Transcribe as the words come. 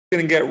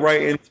Gonna get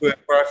right into it,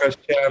 Baruch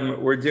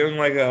Hashem. We're doing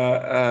like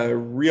a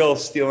real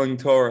stealing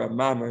Torah,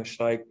 mamash.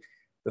 Like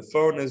the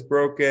phone is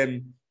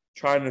broken,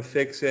 trying to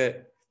fix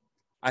it.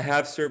 I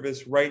have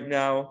service right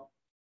now.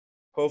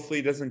 Hopefully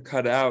it doesn't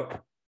cut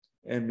out,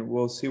 and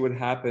we'll see what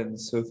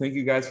happens. So thank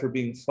you guys for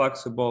being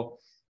flexible.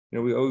 You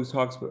know, we always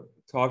talk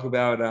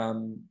about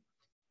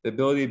the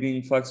ability of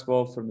being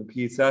flexible from the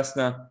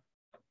PSSNA.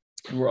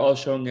 And we're all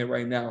showing it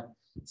right now.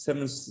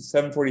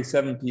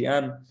 7:47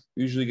 p.m.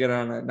 We usually get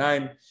on at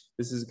 9.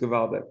 This is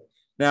Gavaldic.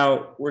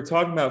 Now, we're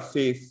talking about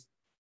faith.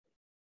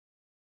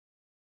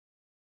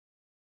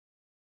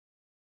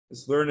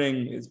 This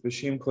learning is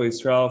B'Shem Kol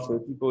Yisrael for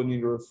the people who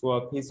need a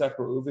refuah. Pesach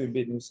Reuven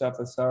Beit Nusaf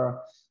Asara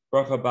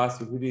Bracha Bas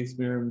Yehudis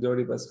Miriam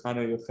Dodi Bas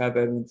Chana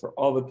Yocheved, and for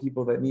all the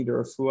people that need a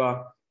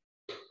refuah,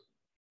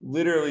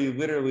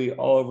 literally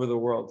all over the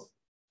world,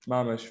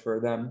 mamash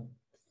for them.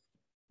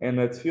 And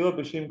the Tefillah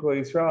B'Shem Kol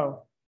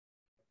Yisrael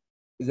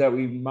is that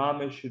we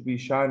mamash should be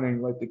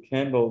shining like the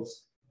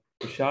candles,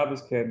 the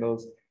Shabbos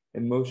candles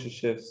in Moshe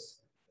Schiff's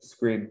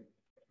screen.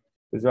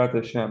 Bezrat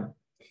Hashem.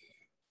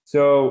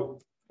 So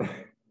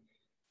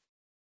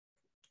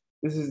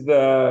this is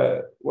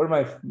one of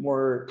my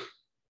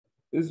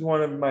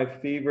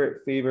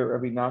favorite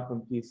Rabbi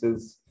Nachman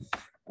pieces.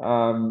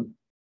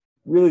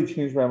 Really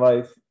changed my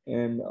life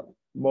in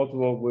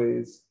multiple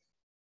ways,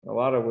 a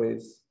lot of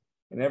ways.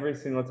 And every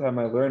single time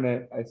I learn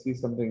it, I see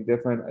something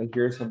different. I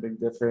hear something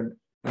different.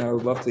 And I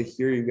would love to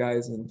hear you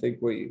guys and think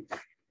what you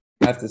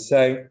have to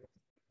say.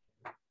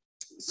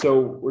 So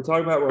we're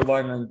talking about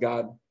relying on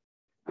God.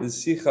 This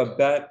is Sicha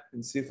Bet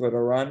and Sicha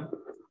Aran.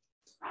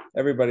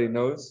 Everybody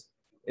knows.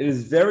 It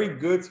is very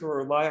good to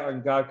rely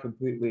on God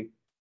completely.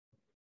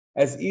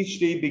 As each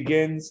day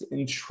begins,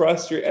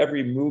 entrust your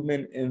every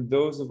movement and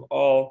those of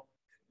all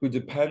who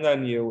depend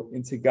on you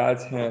into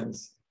God's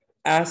hands,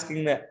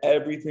 asking that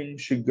everything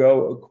should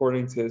go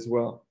according to His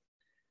will.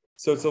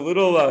 So it's a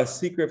little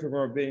secret from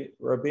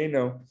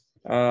Rabbeinu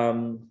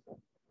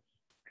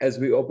as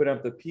we open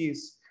up the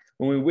piece.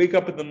 When we wake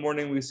up in the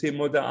morning, we say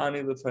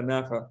Moda'ani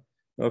lefanecha,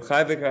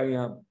 Nochai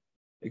v'kayam,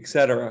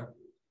 etc.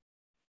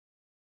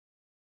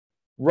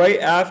 Right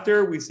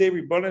after, we say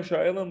Ribbana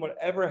Sha'elam,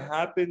 whatever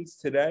happens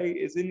today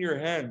is in your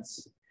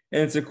hands,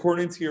 and it's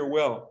according to your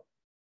will.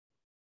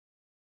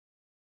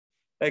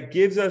 That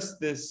gives us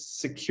this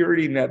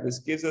security net. This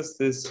gives us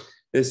this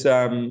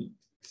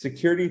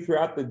security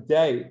throughout the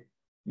day.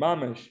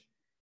 Mamish,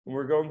 when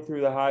we're going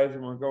through the highs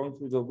and we're going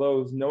through the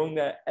lows, knowing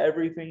that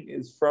everything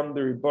is from the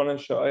Ribbana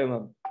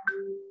Sha'elam,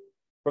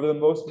 from the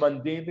most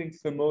mundane thing to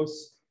the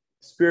most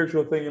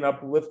spiritual thing and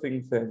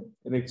uplifting thing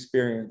and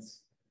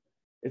experience.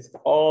 It's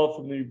all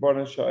from the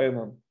Ribbana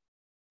Sha'elam.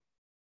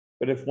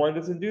 But if one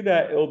doesn't do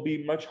that, it'll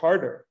be much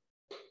harder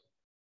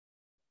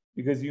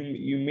because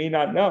you may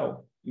not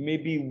know. You may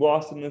be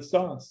lost in the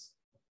sauce.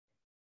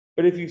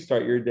 But if you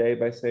start your day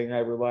by saying, I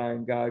rely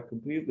on God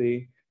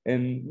completely,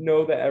 and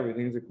know that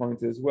everything's according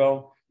to His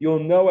will,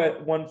 you'll know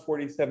at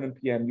 1:47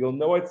 p.m. You'll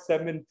know at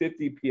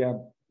 7:50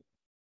 p.m.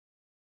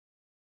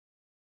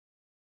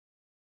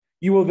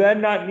 You will then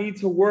not need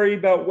to worry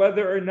about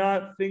whether or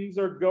not things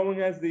are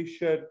going as they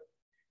should,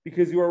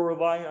 because you are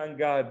relying on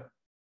God.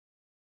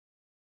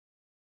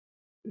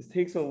 This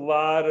takes a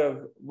lot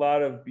of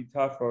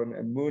bitachon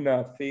and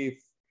emunah, faith,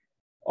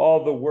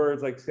 all the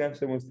words like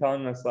Samson was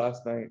telling us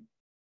last night.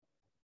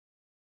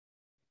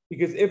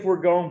 Because if we're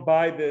going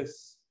by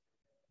this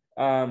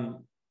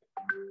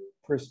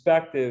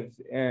perspective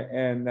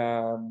and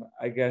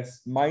I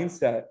guess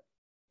mindset,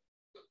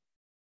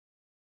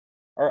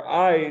 our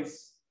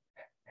eyes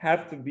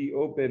have to be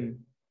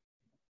open.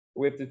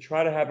 We have to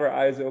try to have our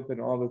eyes open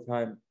all the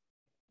time.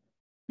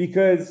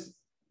 Because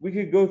we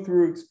could go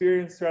through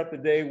experience throughout the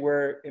day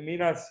where it may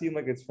not seem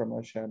like it's from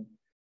Hashem,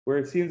 where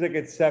it seems like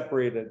it's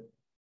separated,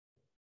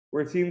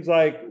 where it seems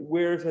like,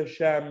 where's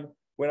Hashem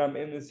when I'm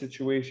in this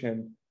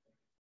situation,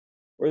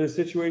 or the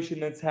situation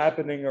that's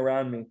happening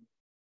around me?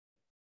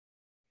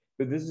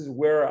 But this is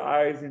where our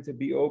eyes need to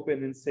be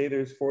open and say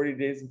there's 40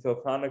 days until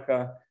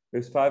Hanukkah,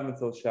 there's 5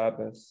 until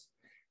Shabbos.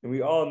 And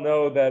we all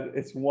know that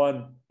it's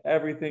one,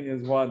 everything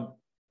is one.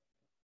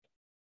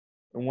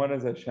 And one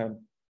is Hashem.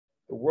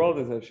 The world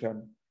is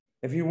Hashem.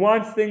 If He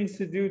wants things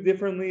to do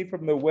differently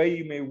from the way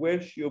you may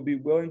wish, you'll be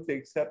willing to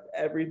accept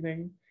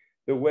everything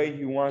the way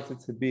He wants it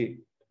to be.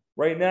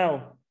 Right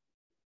now,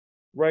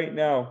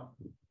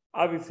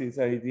 obviously it's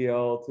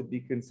ideal to be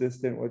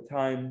consistent with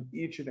time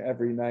each and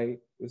every night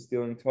with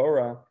stealing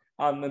Torah.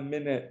 On the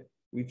minute,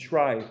 we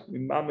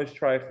mamish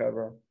try,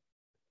 chaver.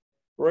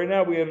 Right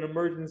now, we had an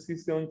emergency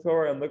stealing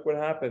Torah, and look what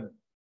happened.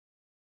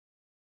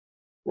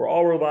 We're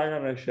all relying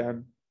on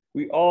Hashem.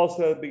 We all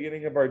said at the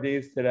beginning of our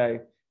days today,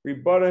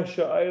 Ribbana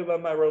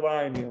Sha'elam, I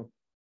rely on you.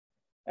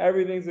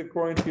 Everything's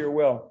according to your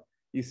will.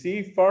 You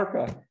see,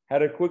 Farka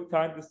had a quick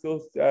time to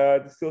steal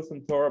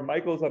some Torah.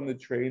 Michael's on the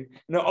train,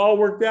 and it all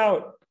worked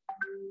out.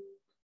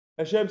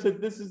 Hashem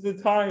said, this is the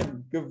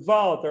time.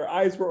 Gewalt, our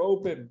eyes were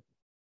open.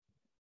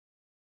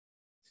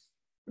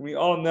 And we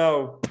all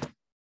know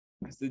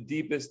it's the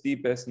deepest,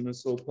 and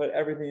this will put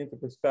everything into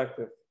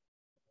perspective.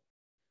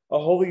 A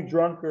holy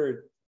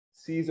drunkard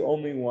sees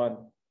only one.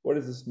 What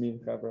does this mean,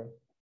 Chavra?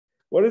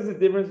 What is the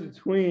difference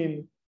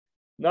between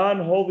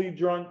non-holy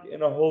drunk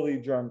and a holy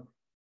drunk?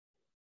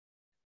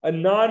 A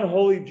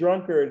non-holy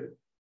drunkard,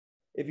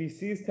 if he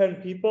sees 10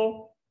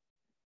 people,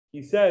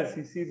 he says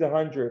he sees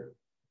 100.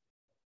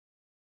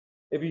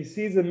 If he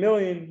sees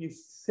 1,000,000, he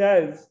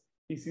says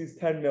he sees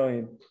 10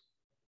 million.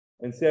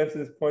 And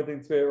Samson is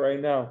pointing to it right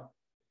now.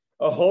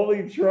 A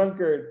holy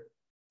drunkard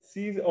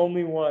sees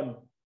only one.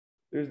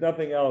 There's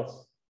nothing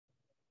else.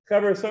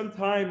 However,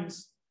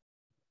 sometimes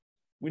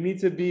we need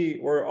to be,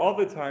 or all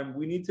the time,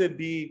 we need to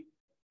be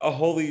a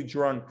holy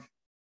drunk.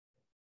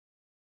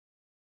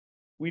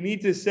 We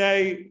need to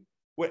say,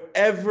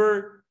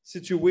 whatever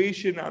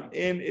situation I'm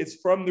in, it's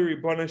from the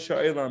Ribbana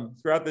Sha'olam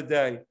throughout the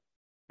day.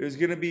 There's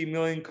going to be a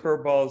million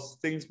curveballs.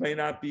 Things may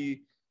not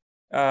be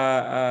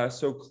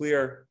so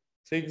clear.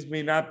 Things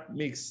may not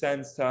make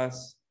sense to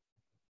us.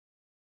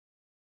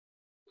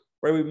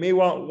 Right? We may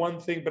want one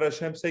thing, but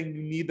Hashem's saying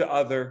you need the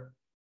other.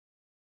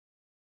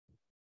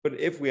 But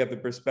if we have the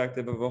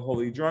perspective of a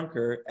holy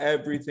drunkard,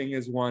 everything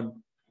is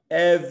one.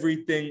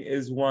 Everything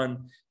is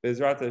one.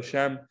 Bezrat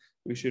Hashem,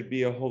 we should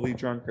be a holy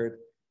drunkard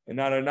and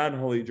not a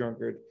non-holy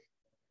drunkard.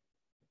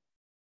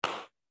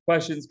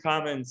 Questions,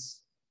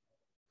 comments,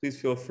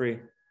 please feel free.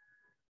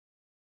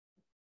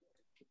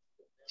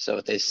 So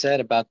what they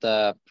said about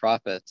the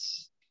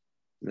prophets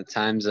in the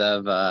times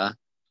of, I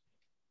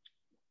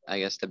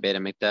guess, the Beit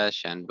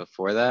HaMikdash and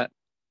before that,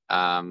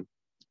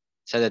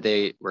 said that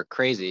they were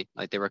crazy,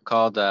 like they were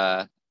called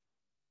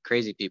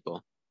crazy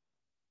people.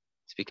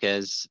 It's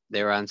because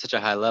they were on such a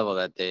high level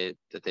that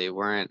they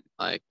weren't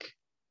like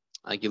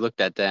you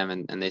looked at them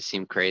and they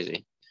seemed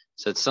crazy.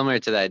 So it's similar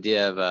to the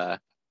idea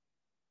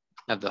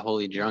of the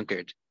holy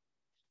drunkard,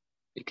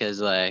 because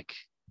like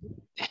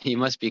you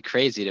must be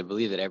crazy to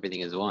believe that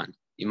everything is one.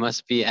 You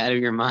must be out of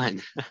your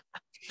mind.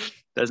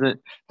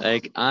 Doesn't,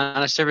 like,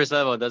 on a surface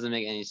level, it doesn't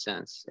make any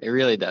sense. It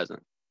really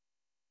doesn't.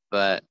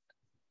 But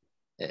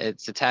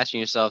it's attaching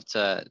yourself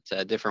to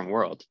a different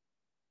world.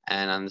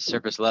 And on the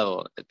surface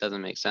level, it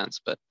doesn't make sense,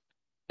 but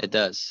it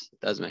does. It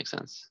does make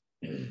sense.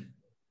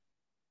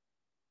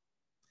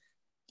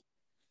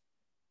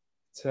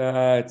 It's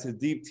a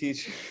deep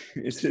teaching.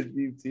 It's a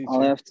deep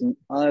teaching.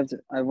 I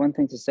have one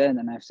thing to say, and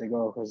then I have to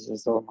go because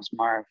it's almost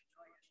Marv.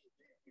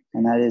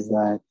 And that is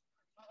that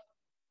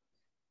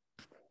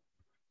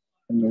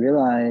when you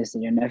realize that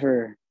you're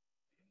never,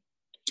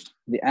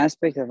 the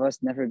aspect of us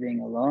never being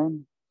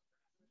alone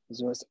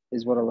is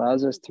what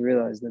allows us to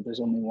realize that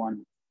there's only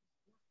one.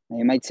 Now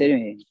you might say to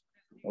me,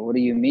 well, what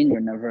do you mean you're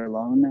never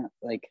alone?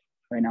 Like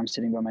right now I'm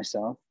sitting by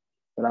myself,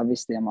 but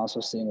obviously I'm also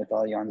sitting with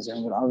all you on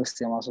Zoom, but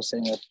obviously I'm also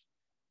sitting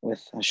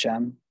with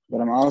Hashem, but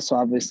I'm also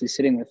obviously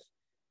sitting with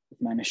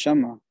my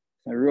neshama,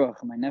 my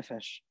ruach, my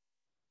nefesh,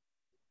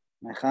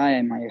 my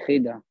chayim, my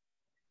yechida.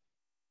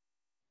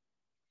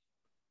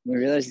 We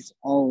realize it's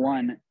all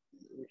one.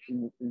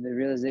 The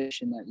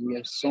realization that we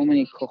have so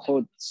many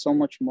kochot, so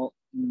much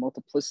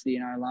multiplicity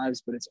in our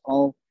lives, but it's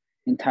all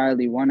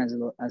entirely one, as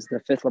the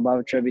fifth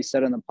Lubavitch Rebbe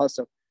said on the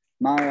pasuk,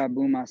 Ma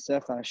rabu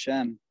ma'asecha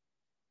Hashem.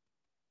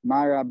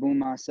 Ma rabu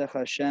ma'asecha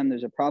Hashem.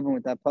 There's a problem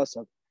with that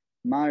pasuk.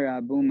 Ma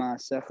rabu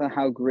ma'asecha.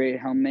 How great,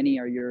 how many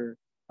are your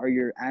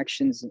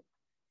actions?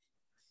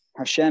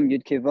 Hashem,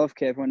 Yud Kei Vav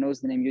Kei. Everyone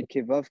knows the name Yud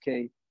Kei Vav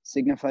Kei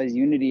signifies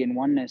unity and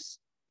oneness.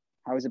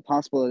 How is it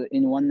possible that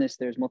in oneness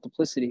there's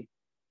multiplicity?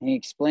 And he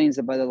explains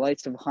that by the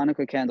lights of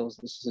Hanukkah candles,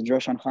 this is a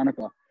drush on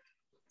Hanukkah.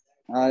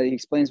 He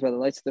explains by the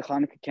lights of the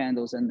Hanukkah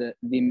candles and the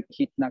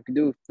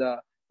hitnakdut,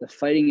 the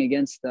fighting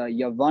against the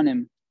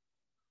Yavanim,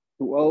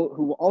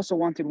 who also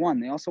wanted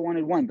one. They also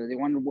wanted one, but they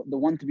wanted the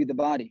one to be the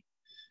body.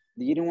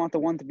 They didn't want the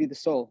one to be the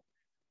soul.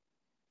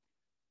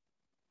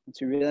 And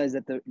to realize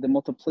that the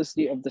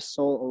multiplicity of the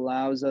soul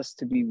allows us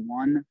to be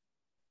one.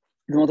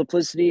 The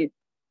multiplicity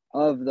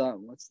of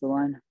what's the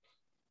line?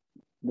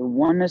 The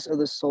oneness of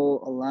the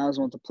soul allows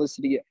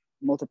multiplicity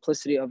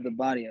of the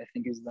body, I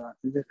think is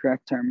the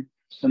correct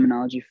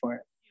terminology for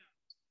it.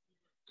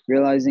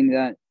 Realizing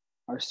that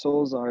our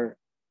souls are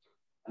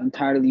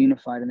entirely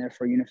unified and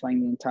therefore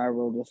unifying the entire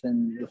world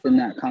within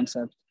that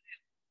concept.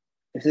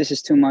 If this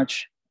is too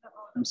much,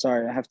 I'm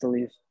sorry, I have to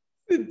leave.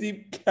 The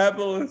deep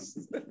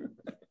Kabbalist.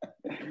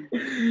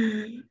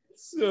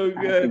 So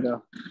good.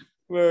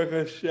 Baruch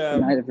Hashem.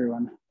 Good night,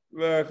 everyone.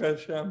 Baruch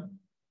Hashem.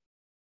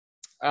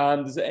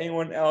 Does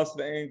anyone else have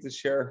anything to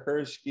share?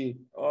 Hershki,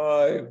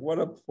 oh, what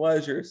a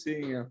pleasure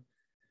seeing you.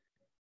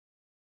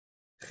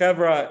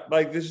 Chevra,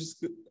 like this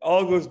just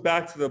all goes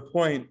back to the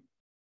point.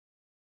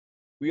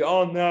 We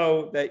all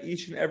know that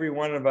each and every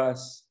one of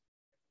us,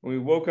 when we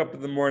woke up in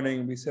the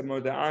morning, we said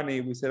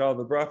Moda'ani, we said all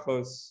the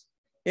brachos.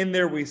 In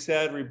there we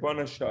said,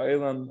 Ribbana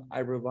Sha'olam, I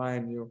rely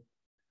on you.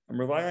 I'm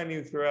relying on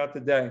you throughout the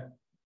day.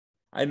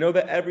 I know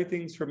that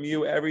everything's from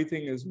you,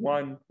 everything is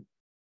one.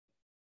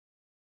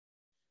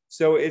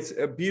 So it's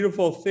a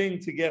beautiful thing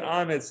to get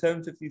on at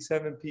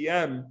 7:57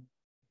 p.m.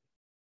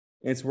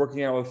 It's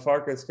working out with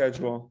Farka's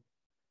schedule,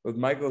 with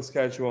Michael's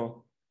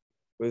schedule,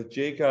 with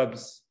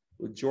Jacob's,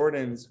 with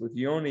Jordan's, with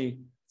Yoni.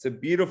 It's a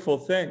beautiful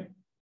thing.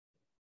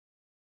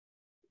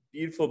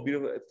 beautiful,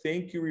 beautiful.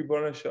 Thank you,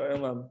 Ribbona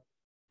Shalom,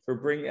 for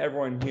bringing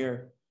everyone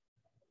here,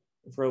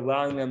 for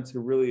allowing them to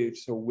really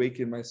just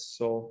awaken my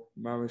soul.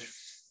 Mamash,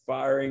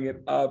 firing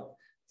it up,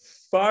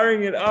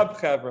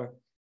 Chavra.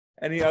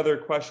 Any other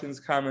questions,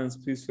 comments,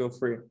 please feel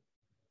free.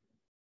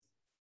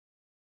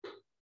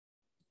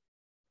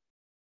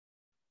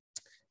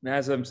 And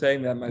as I'm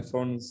saying that, my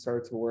phone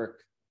started to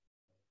work.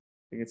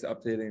 I think it's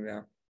updating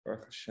now.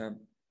 Baruch Hashem.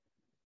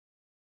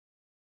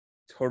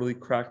 Totally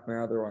cracked my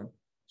other one.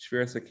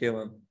 Shvira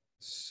Sakalim.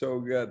 So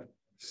good.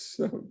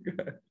 So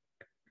good.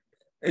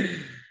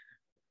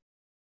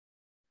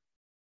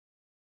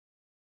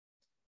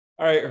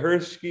 All right.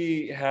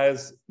 Hershky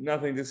has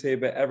nothing to say,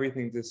 but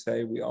everything to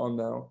say. We all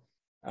know.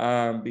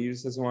 But he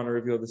just doesn't want to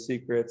reveal the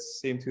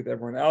secrets. Same with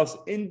everyone else.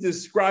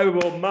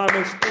 Indescribable,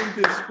 mamish,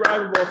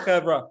 indescribable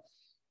chevra.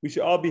 We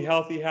should all be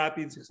healthy,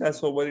 happy, and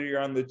successful, whether you're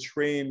on the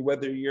train,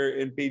 whether you're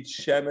in Beit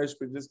Shemesh,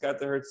 but just got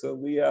to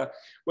Herzliya,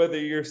 whether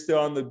you're still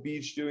on the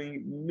beach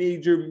doing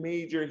major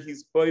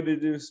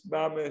hisbodedus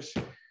mamish,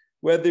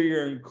 whether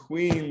you're in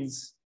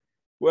Queens,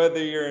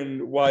 whether you're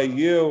in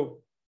YU,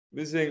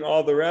 visiting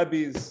all the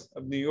rabbis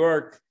of New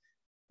York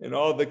and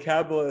all the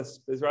Kabbalists.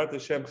 Bezrat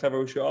Hashem,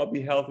 we should all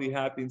be healthy,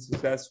 happy, and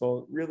successful.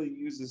 It really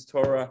uses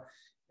Torah,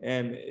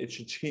 and it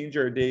should change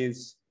our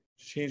days,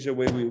 change the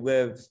way we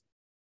live,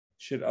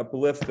 should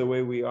uplift the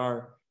way we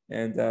are.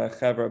 And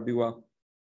Chavra, be well.